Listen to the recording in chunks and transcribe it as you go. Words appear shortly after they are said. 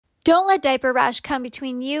Don't let diaper rash come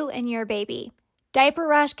between you and your baby. Diaper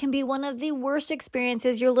rash can be one of the worst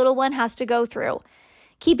experiences your little one has to go through.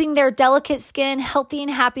 Keeping their delicate skin healthy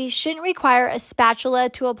and happy shouldn't require a spatula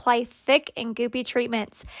to apply thick and goopy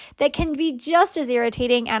treatments that can be just as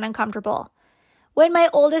irritating and uncomfortable. When my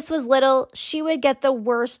oldest was little, she would get the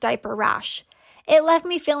worst diaper rash. It left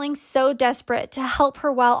me feeling so desperate to help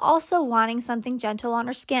her while also wanting something gentle on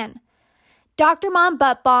her skin. Dr. Mom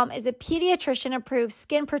Butt Balm is a pediatrician-approved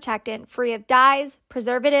skin protectant free of dyes,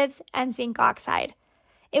 preservatives, and zinc oxide.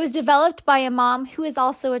 It was developed by a mom who is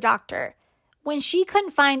also a doctor. When she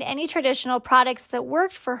couldn't find any traditional products that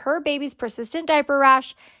worked for her baby's persistent diaper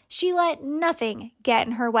rash, she let nothing get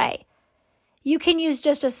in her way. You can use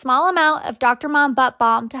just a small amount of Dr. Mom Butt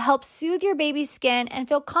Balm to help soothe your baby's skin and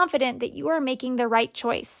feel confident that you are making the right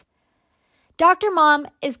choice. Dr. Mom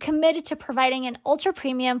is committed to providing an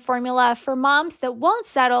ultra-premium formula for moms that won't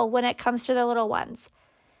settle when it comes to their little ones.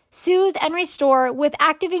 Soothe and restore with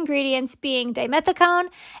active ingredients being dimethicone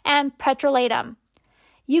and petrolatum.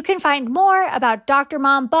 You can find more about Dr.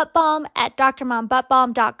 Mom Butt Balm at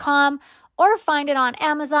drmombuttbalm.com or find it on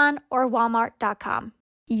Amazon or Walmart.com.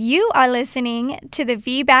 You are listening to the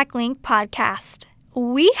VBAC Link podcast.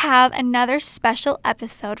 We have another special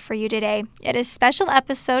episode for you today. It is special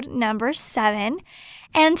episode number 7.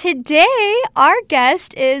 And today our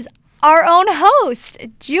guest is our own host,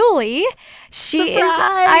 Julie. She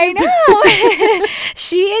Surprise! I know.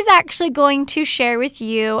 She is actually going to share with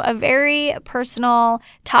you a very personal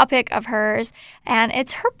topic of hers, and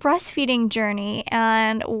it's her breastfeeding journey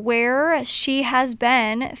and where she has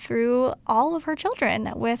been through all of her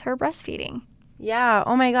children with her breastfeeding. Yeah.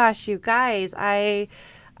 Oh my gosh, you guys, I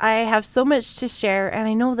have so much to share, and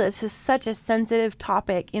I know this is such a sensitive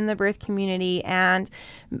topic in the birth community, and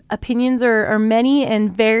opinions are many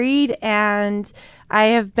and varied, and I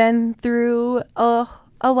have been through a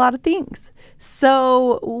lot of things.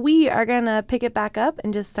 So we are going to pick it back up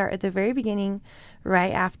and just start at the very beginning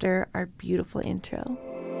right after our beautiful intro.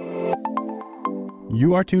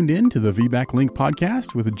 You are tuned in to the VBAC Link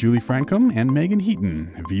podcast with Julie Francom and Megan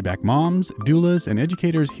Heaton, VBAC moms, doulas, and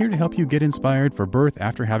educators here to help you get inspired for birth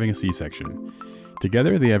after having a C-section.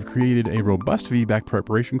 Together, they have created a robust VBAC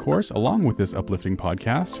preparation course along with this uplifting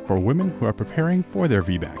podcast for women who are preparing for their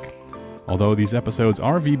VBAC. Although these episodes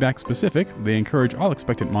are VBAC specific, they encourage all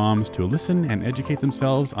expectant moms to listen and educate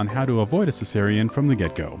themselves on how to avoid a cesarean from the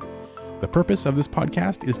get-go. The purpose of this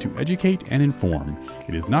podcast is to educate and inform.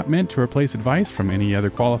 It is not meant to replace advice from any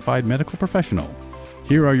other qualified medical professional.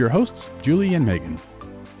 Here are your hosts, Julie and Megan.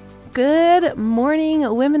 Good morning,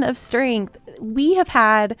 women of strength. We have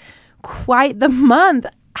had quite the month.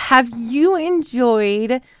 Have you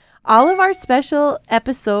enjoyed all of our special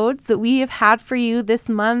episodes that we have had for you this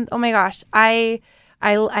month? Oh my gosh, I've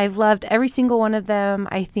loved every single one of them.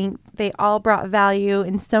 I think they all brought value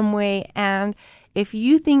in some way, and if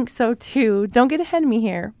you think so too, don't get ahead of me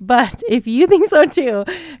here, but if you think so too,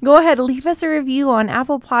 go ahead, leave us a review on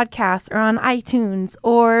Apple Podcasts or on iTunes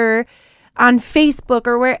or on Facebook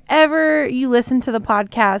or wherever you listen to the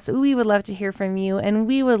podcast. We would love to hear from you, and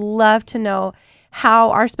we would love to know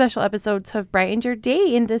how our special episodes have brightened your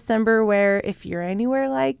day in December, where if you're anywhere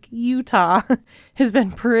like Utah, has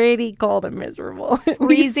been pretty cold and miserable.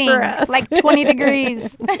 Freezing, like 20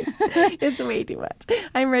 degrees. It's way too much.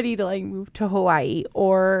 I'm ready to move to Hawaii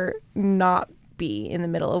or not be in the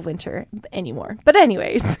middle of winter anymore. But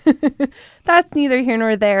anyways, that's neither here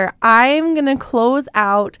nor there. I'm going to close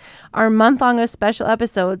out our month-long of special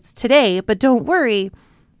episodes today, but don't worry,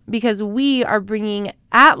 because we are bringing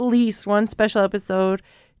at least one special episode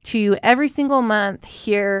to you every single month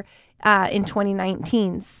here in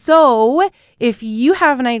 2019. So if you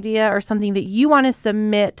have an idea or something that you want to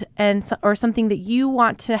submit or something that you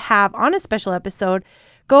want to have on a special episode,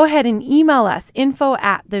 go ahead and email us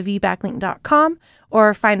info@thevbaclink.com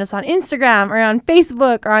or find us on Instagram or on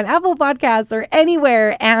Facebook or on Apple Podcasts or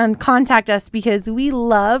anywhere and contact us, because we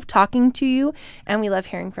love talking to you and we love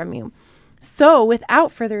hearing from you. So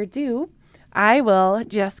without further ado, I will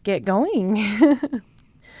just get going.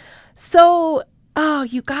 So,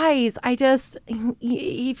 you guys,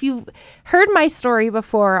 if you've heard my story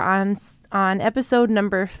before on episode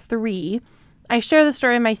number 3, I share the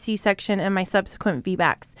story of my C-section and my subsequent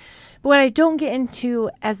VBACs. But what I don't get into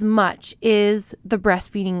as much is the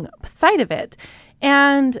breastfeeding side of it.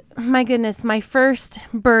 And my goodness, my first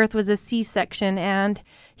birth was a C-section, and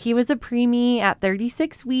he was a preemie at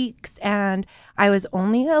 36 weeks, and I was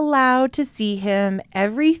only allowed to see him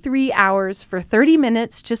every 3 hours for 30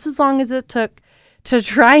 minutes, just as long as it took to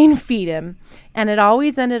try and feed him. And it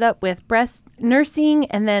always ended up with breast nursing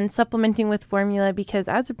and then supplementing with formula, because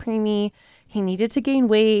as a preemie, he needed to gain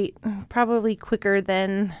weight probably quicker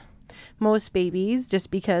than most babies,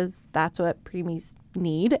 just because that's what preemies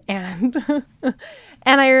need. And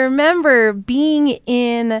and I remember being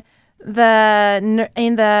in the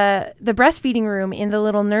breastfeeding room in the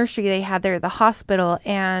little nursery they had there at the hospital,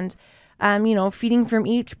 and feeding from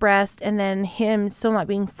each breast, and then him still not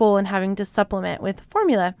being full and having to supplement with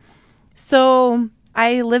formula. So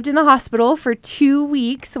I lived in the hospital for 2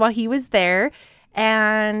 weeks while he was there,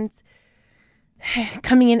 and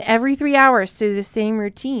coming in every 3 hours to the same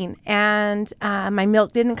routine. And my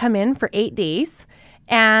milk didn't come in for 8 days.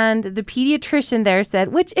 And the pediatrician there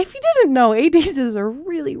said, which if you didn't know, 8 days is a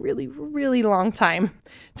really, really, really long time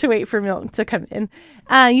to wait for milk to come in.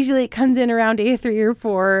 Usually it comes in around day 3 or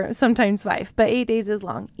 4, sometimes 5, but 8 days is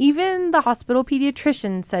long. Even the hospital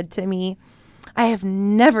pediatrician said to me, I have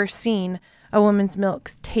never seen a woman's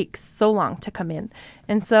milk take so long to come in.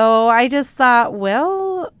 And so I just thought,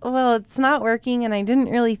 well, it's not working. And I didn't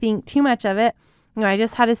really think too much of it. I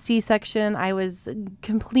just had a C-section. I was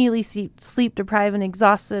completely sleep deprived and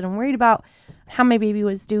exhausted and worried about how my baby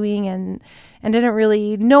was doing, and didn't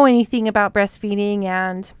really know anything about breastfeeding.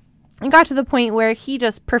 And it got to the point where he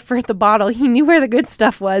just preferred the bottle. He knew where the good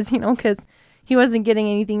stuff was, because he wasn't getting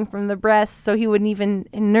anything from the breast, so he wouldn't even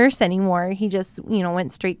nurse anymore. He just,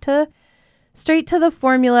 went straight to the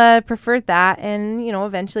formula, preferred that. And,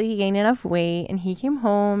 eventually he gained enough weight, and he came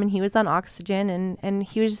home and he was on oxygen, and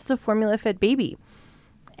he was just a formula fed baby.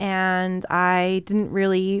 And I didn't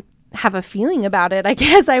really have a feeling about it. I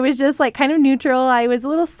guess I was just kind of neutral. I was a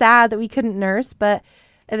little sad that we couldn't nurse, but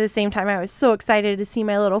at the same time, I was so excited to see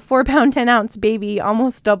my little 4-pound, 10-ounce baby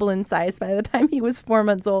almost double in size by the time he was 4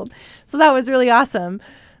 months old. So that was really awesome.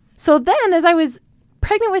 So then as I was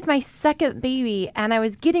pregnant with my second baby and I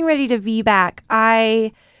was getting ready to VBAC,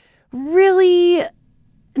 I really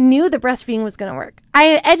knew that breastfeeding was going to work. I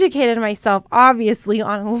had educated myself, obviously,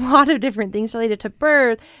 on a lot of different things related to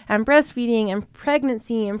birth and breastfeeding and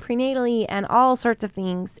pregnancy and prenatally and all sorts of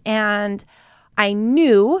things. And I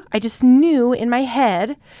just knew in my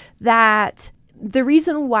head that the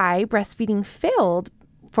reason why breastfeeding failed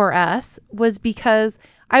for us was because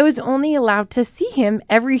I was only allowed to see him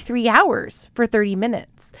every 3 hours for 30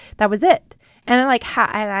 minutes. That was it. And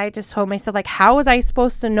I just told myself, how was I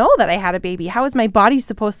supposed to know that I had a baby? How was my body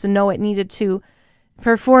supposed to know it needed to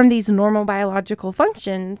perform these normal biological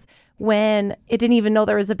functions when it didn't even know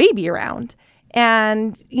there was a baby around?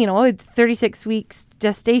 And, 36 weeks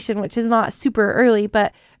gestation, which is not super early,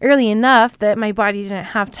 but early enough that my body didn't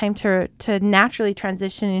have time to naturally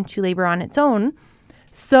transition into labor on its own.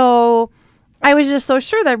 So I was just so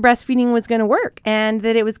sure that breastfeeding was going to work and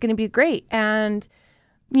that it was going to be great. And,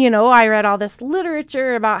 I read all this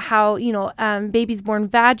literature about how, babies born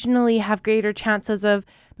vaginally have greater chances of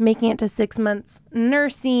making it to 6 months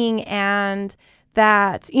nursing, and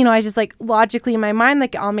that, I just logically in my mind,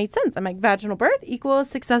 it all made sense. I'm vaginal birth equals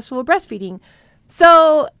successful breastfeeding.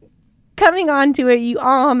 So coming on to it, you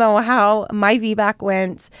all know how my VBAC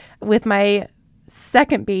went with my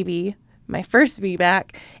second baby, my first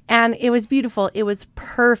VBAC, and it was beautiful. It was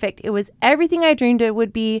perfect. It was everything I dreamed it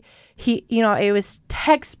would be. It was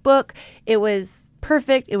textbook. It was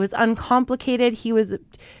perfect. It was uncomplicated. He had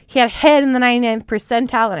a head in the 99th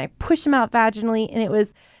percentile, and I pushed him out vaginally, and it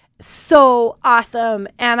was so awesome.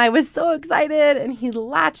 And I was so excited, and he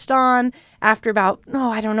latched on after about,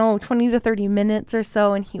 20 to 30 minutes or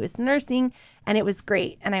so, and he was nursing, and it was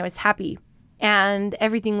great. And I was happy, and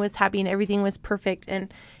everything was happy, and everything was perfect.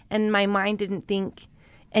 And my mind didn't think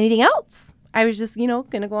anything else. I was just, going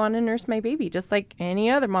to go on and nurse my baby just like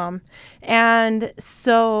any other mom. And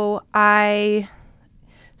so I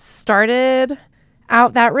started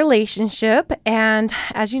out that relationship. And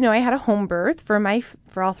as you know, I had a home birth for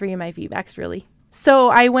all 3 of my VBACs, really. So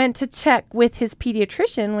I went to check with his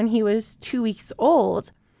pediatrician when he was 2 weeks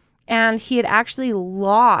old, and he had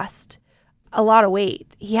lost a lot of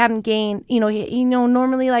weight. He hadn't gained,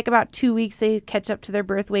 normally about 2 weeks they catch up to their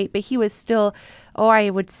birth weight, but he was still, I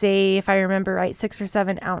would say, if I remember right, 6 or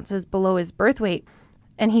 7 ounces below his birth weight.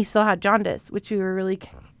 And he still had jaundice, which we were really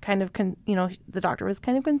kind of, the doctor was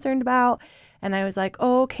kind of concerned about. And I was like,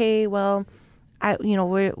 okay, well,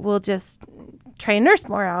 we'll just try and nurse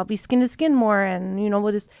more. I'll be skin to skin more. And,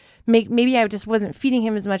 we'll just maybe I just wasn't feeding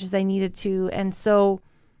him as much as I needed to. And so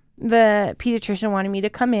the pediatrician wanted me to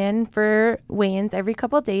come in for weigh-ins every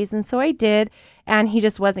couple of days. And so I did. And he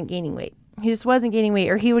just wasn't gaining weight.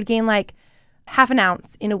 Or he would gain half an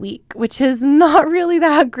ounce in a week, which is not really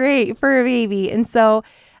that great for a baby. And so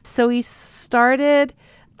he started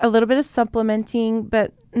a little bit of supplementing,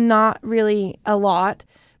 but not really a lot.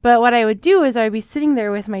 But what I would do is I would be sitting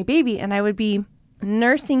there with my baby, and I would be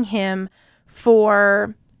nursing him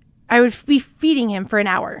I would be feeding him for an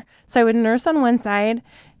hour. So I would nurse on one side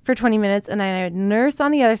for 20 minutes, and then I would nurse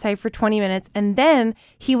on the other side for 20 minutes. And then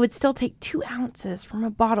he would still take 2 ounces from a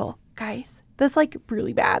bottle. Guys, that's like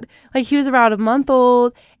really bad. Like he was about a month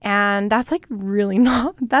old, and that's like really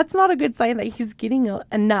that's not a good sign that he's getting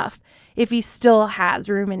enough if he still has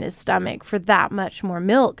room in his stomach for that much more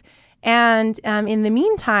milk. And in the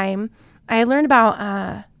meantime, I learned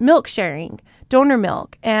about milk sharing, donor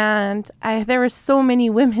milk. And there were so many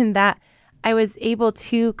women that I was able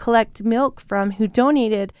to collect milk from who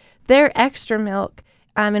donated their extra milk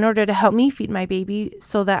in order to help me feed my baby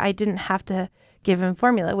so that I didn't have to give him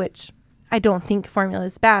formula, which I don't think formula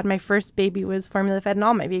is bad. My first baby was formula fed, and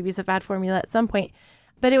all my babies have had formula at some point.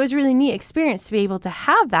 But it was a really neat experience to be able to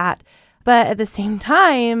have that. But at the same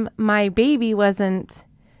time, my baby wasn't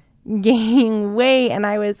gaining weight, and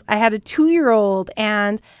I had a 2-year-old,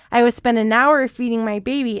 and I would spend an hour feeding my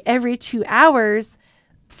baby every 2 hours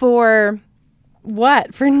for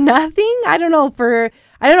what? For nothing? I don't know.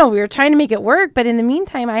 We were trying to make it work, but in the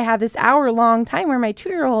meantime, I had this hour-long time where my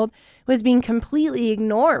 2-year-old was being completely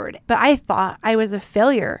ignored. But I thought I was a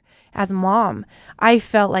failure as a mom. I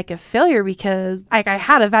felt like a failure because I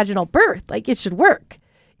had a vaginal birth. Like it should work.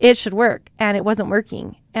 It should work. And it wasn't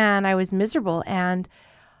working. And I was miserable. And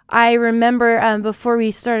I remember before we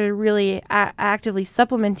started really actively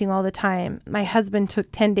supplementing all the time, my husband took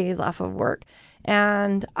 10 days off of work.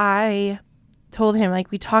 And I told him, like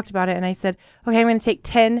we talked about it, and I said, okay, I'm going to take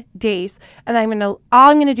 10 days, and all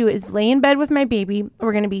I'm going to do is lay in bed with my baby.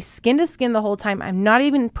 We're going to be skin to skin the whole time. I'm not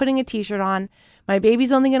even putting a t-shirt on. My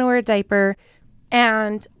baby's only going to wear a diaper,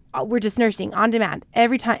 and we're just nursing on demand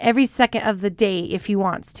every second of the day if he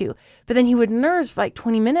wants to. But then he would nurse for like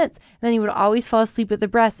 20 minutes, and then he would always fall asleep with the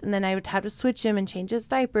breast, and then I would have to switch him and change his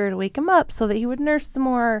diaper to wake him up so that he would nurse some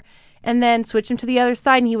more, and then switch him to the other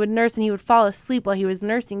side, and he would nurse, and he would fall asleep while he was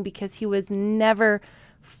nursing because he was never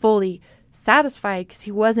fully satisfied because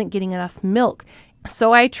he wasn't getting enough milk.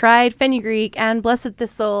 So I tried fenugreek and blessed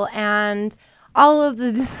thistle and all of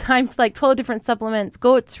this time, like 12 different supplements,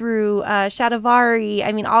 goat's root,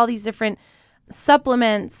 shatavari, all these different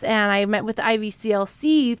supplements. And I met with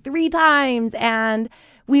IVCLC 3 times, and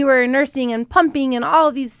we were nursing and pumping and all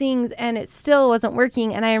of these things, and it still wasn't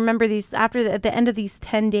working. And I remember at the end of these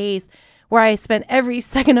 10 days where I spent every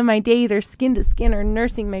second of my day either skin to skin or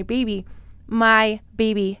nursing my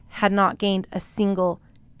baby had not gained a single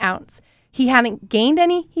ounce. He hadn't gained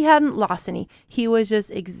any, he hadn't lost any. He was just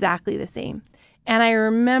exactly the same. And I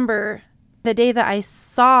remember the day that I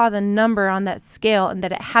saw the number on that scale and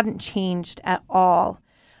that it hadn't changed at all,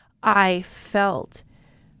 I felt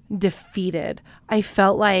defeated. I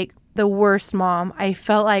felt like the worst mom. I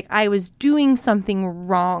felt like I was doing something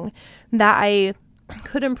wrong, that I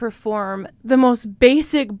couldn't perform the most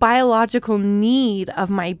basic biological need of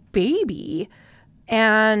my baby.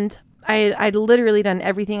 And I'd literally done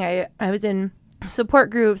everything. I was in support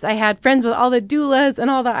groups. I had friends with all the doulas and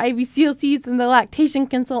all the IVCLCs and the lactation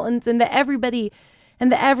consultants and the everybody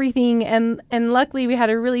and the everything. And luckily we had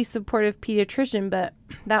a really supportive pediatrician, but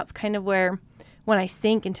that's kind of when I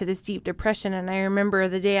sank into this deep depression. And I remember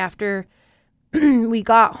the day after we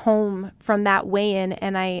got home from that weigh-in,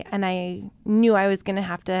 and I knew I was going to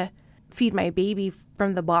have to feed my baby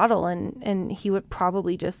from the bottle, and he would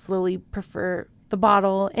probably just slowly prefer the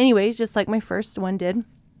bottle anyways, just like my first one did.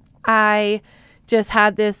 I just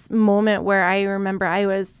had this moment where I remember I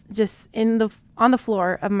was just on the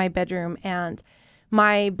floor of my bedroom, and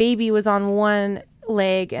my baby was on one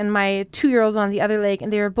leg and my 2-year-old on the other leg,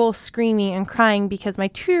 and they were both screaming and crying because my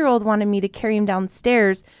 2-year-old wanted me to carry him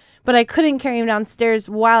downstairs, but I couldn't carry him downstairs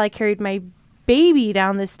while I carried my baby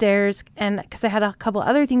down the stairs, and because I had a couple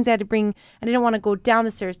other things I had to bring. I didn't want to go down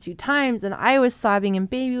the stairs 2 times, and I was sobbing and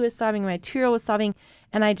baby was sobbing, my 2-year-old was sobbing,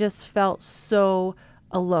 and I just felt so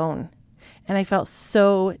alone, and I felt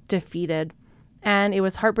so defeated, and it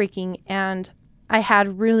was heartbreaking. And I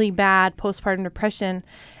had really bad postpartum depression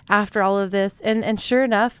after all of this, and sure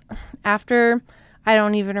enough, after I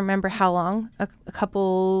don't even remember how long, a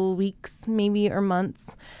couple weeks maybe or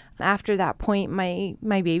months after that point, my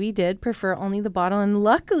baby did prefer only the bottle, and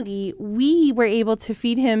luckily we were able to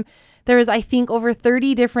feed him. There was, I think, over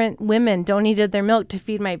 30 different women donated their milk to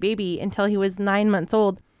feed my baby until he was 9 months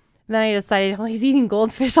old. And then I decided, well, he's eating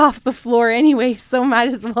goldfish off the floor anyway, so might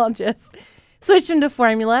as well just switch him to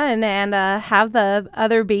formula and have the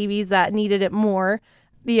other babies that needed it more,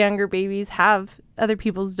 the younger babies, have other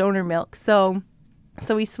people's donor milk. So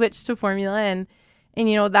we switched to formula, and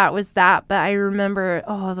that was that. But I remember,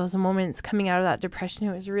 those moments coming out of that depression,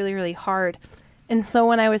 it was really, really hard. And so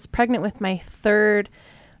when I was pregnant with my 3rd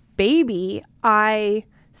baby, I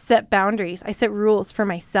set boundaries. I set rules for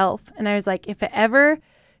myself. And I was like, if it ever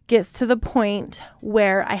gets to the point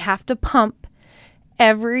where I have to pump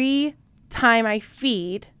every time I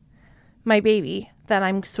feed my baby, then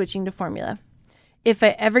I'm switching to formula. If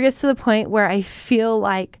it ever gets to the point where I feel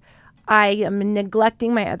like I am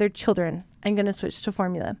neglecting my other children, I'm going to switch to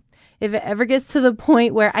formula. If it ever gets to the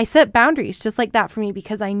point where I set boundaries just like that for me,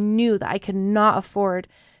 because I knew that I could not afford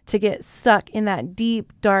to get stuck in that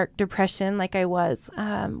deep, dark depression like I was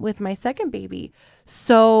with my second baby.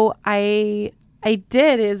 So I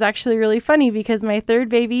did. It was actually really funny because my third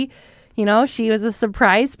baby, you know, she was a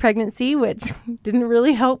surprise pregnancy, which didn't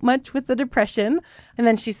really help much with the depression. And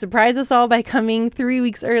then she surprised us all by coming 3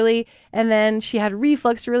 weeks early. And then she had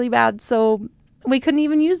reflux really bad. So we couldn't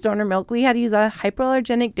even use donor milk. We had to use a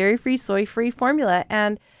hypoallergenic, dairy-free, soy-free formula.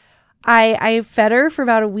 And I fed her for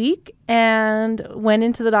about a week and went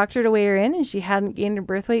into the doctor to weigh her in, and she hadn't gained her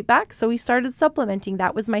birth weight back. So we started supplementing.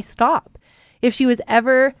 That was my stop. If she was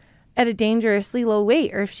ever at a dangerously low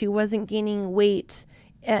weight, or if she wasn't gaining weight,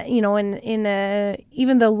 you know, in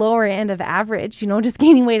even the lower end of average, you know, just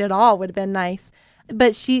gaining weight at all would have been nice.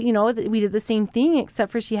 But she, you know, we did the same thing,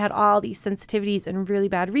 except for she had all these sensitivities and really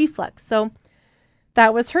bad reflux. So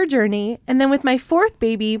that was her journey. And then with my fourth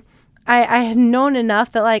baby, I had known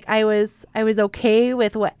enough that like I was okay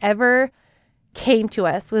with whatever came to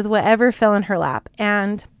us, with whatever fell in her lap.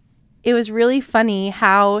 And it was really funny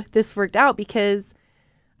how this worked out, because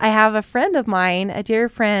I have a friend of mine, a dear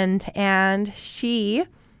friend, and she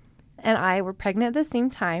and I were pregnant at the same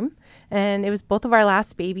time. And it was both of our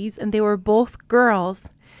last babies, and they were both girls.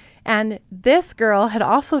 And this girl had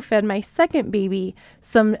also fed my second baby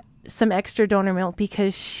some extra donor milk,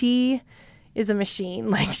 because she is a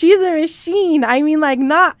machine. Like, she's a machine. I mean, like,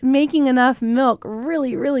 not making enough milk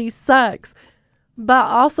really, really sucks. But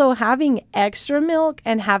also having extra milk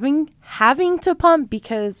and having to pump,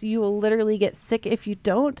 because you will literally get sick if you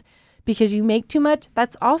don't, because you make too much,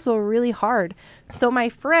 that's also really hard. So my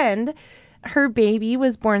friend, her baby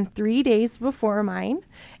was born 3 days before mine,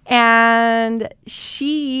 and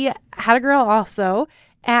she had a girl also.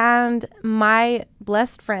 And my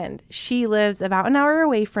blessed friend, she lives about an hour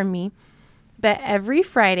away from me, but every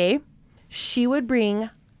Friday she would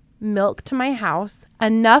bring milk to my house,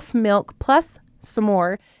 enough milk plus some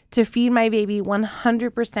more to feed my baby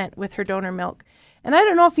 100% with her donor milk. And I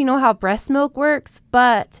don't know if you know how breast milk works,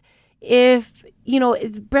 but if, you know,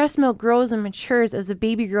 it's breast milk grows and matures as a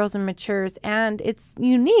baby grows and matures, and it's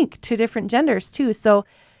unique to different genders too. So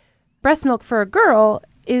breast milk for a girl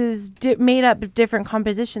is made up of different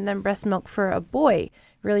composition than breast milk for a boy.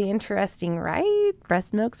 Really interesting, right?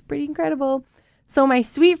 Breast milk's pretty incredible. So my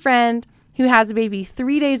sweet friend, who has a baby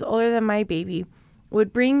 3 days older than my baby,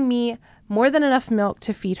 would bring me more than enough milk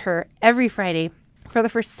to feed her every Friday for the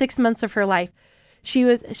first 6 months of her life.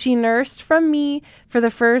 She nursed from me for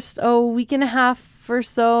the first week and a half or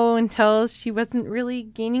so, until she wasn't really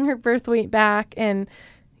gaining her birth weight back. And,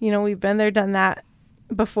 you know, we've been there, done that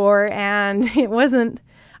before, and it wasn't,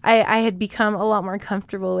 I had become a lot more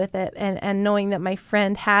comfortable with it, and knowing that my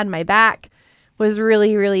friend had my back was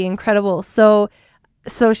really, really incredible. So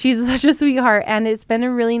she's such a sweetheart, and it's been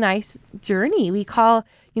a really nice journey. We call,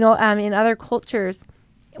 you know, in other cultures,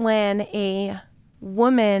 when a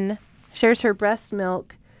woman shares her breast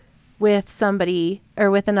milk with somebody or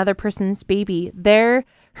with another person's baby,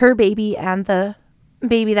 her baby and the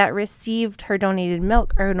baby that received her donated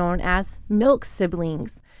milk are known as milk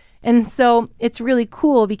siblings. And so it's really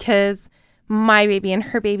cool, because my baby and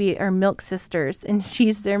her baby are milk sisters, and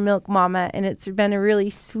she's their milk mama. And it's been a really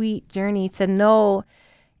sweet journey to know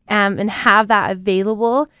and have that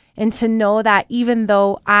available, and to know that even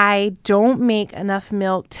though I don't make enough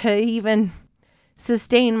milk to even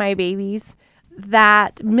sustain my babies,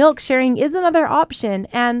 that milk sharing is another option,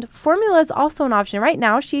 and formula is also an option. Right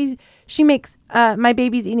now, she makes, my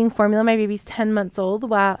baby's eating formula. My baby's 10 months old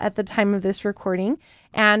while at the time of this recording,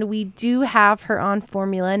 and we do have her on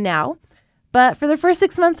formula now. But for the first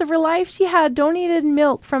 6 months of her life, she had donated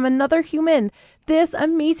milk from another human. This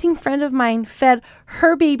amazing friend of mine fed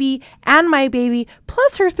her baby and my baby,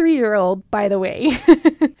 plus her 3-year-old, by the way.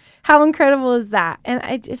 How incredible is that? And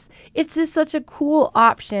it's just such a cool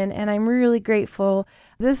option, and I'm really grateful.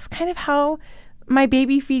 This is kind of how my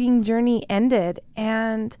baby feeding journey ended.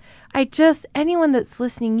 And anyone that's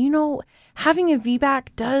listening, you know, having a VBAC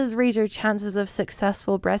does raise your chances of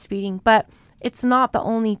successful breastfeeding, but it's not the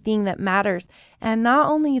only thing that matters. And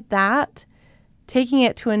not only that, taking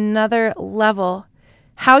it to another level,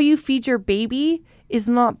 how you feed your baby is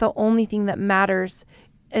not the only thing that matters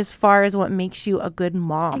as far as what makes you a good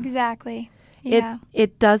mom. Exactly. Yeah.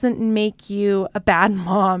 It doesn't make you a bad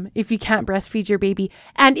mom if you can't breastfeed your baby.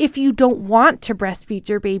 And if you don't want to breastfeed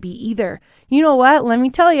your baby either. You know what? Let me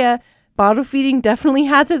tell you, bottle feeding definitely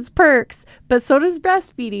has its perks, but so does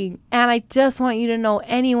breastfeeding. And I just want you to know,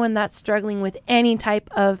 anyone that's struggling with any type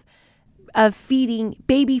of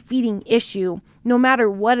baby feeding issue, no matter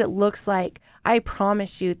what it looks like, I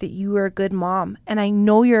promise you that you are a good mom. And I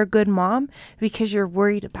know you're a good mom because you're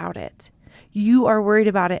worried about it. You are worried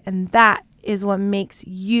about it. And that is what makes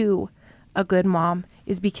you a good mom,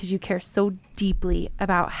 is because you care so deeply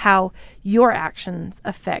about how your actions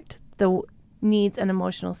affect the needs and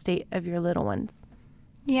emotional state of your little ones.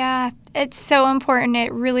 Yeah, it's so important.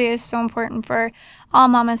 It really is so important for all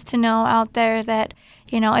mamas to know out there that,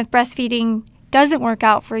 if breastfeeding doesn't work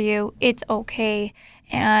out for you, it's okay.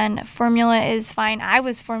 And formula is fine. I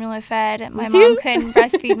was formula fed. My mom couldn't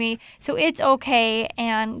breastfeed me. So it's okay.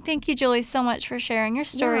 And thank you, Julie, so much for sharing your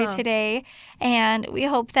story today. And we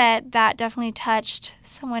hope that definitely touched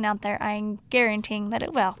someone out there. I'm guaranteeing that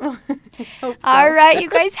it will. Hope so. All right, you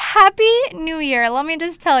guys, Happy New Year. Let me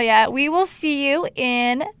just tell you, we will see you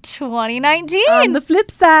in 2019. On the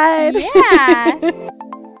flip side. Yeah.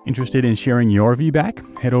 Interested in sharing your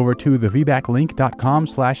VBAC? Head over to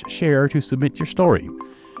thevbaclink.com/share to submit your story.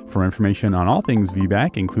 For information on all things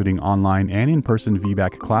VBAC, including online and in-person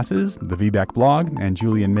VBAC classes, the VBAC blog, and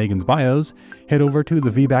Julie and Megan's bios, head over to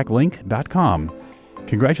thevbaclink.com.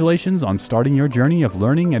 Congratulations on starting your journey of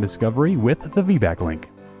learning and discovery with the VBAC Link.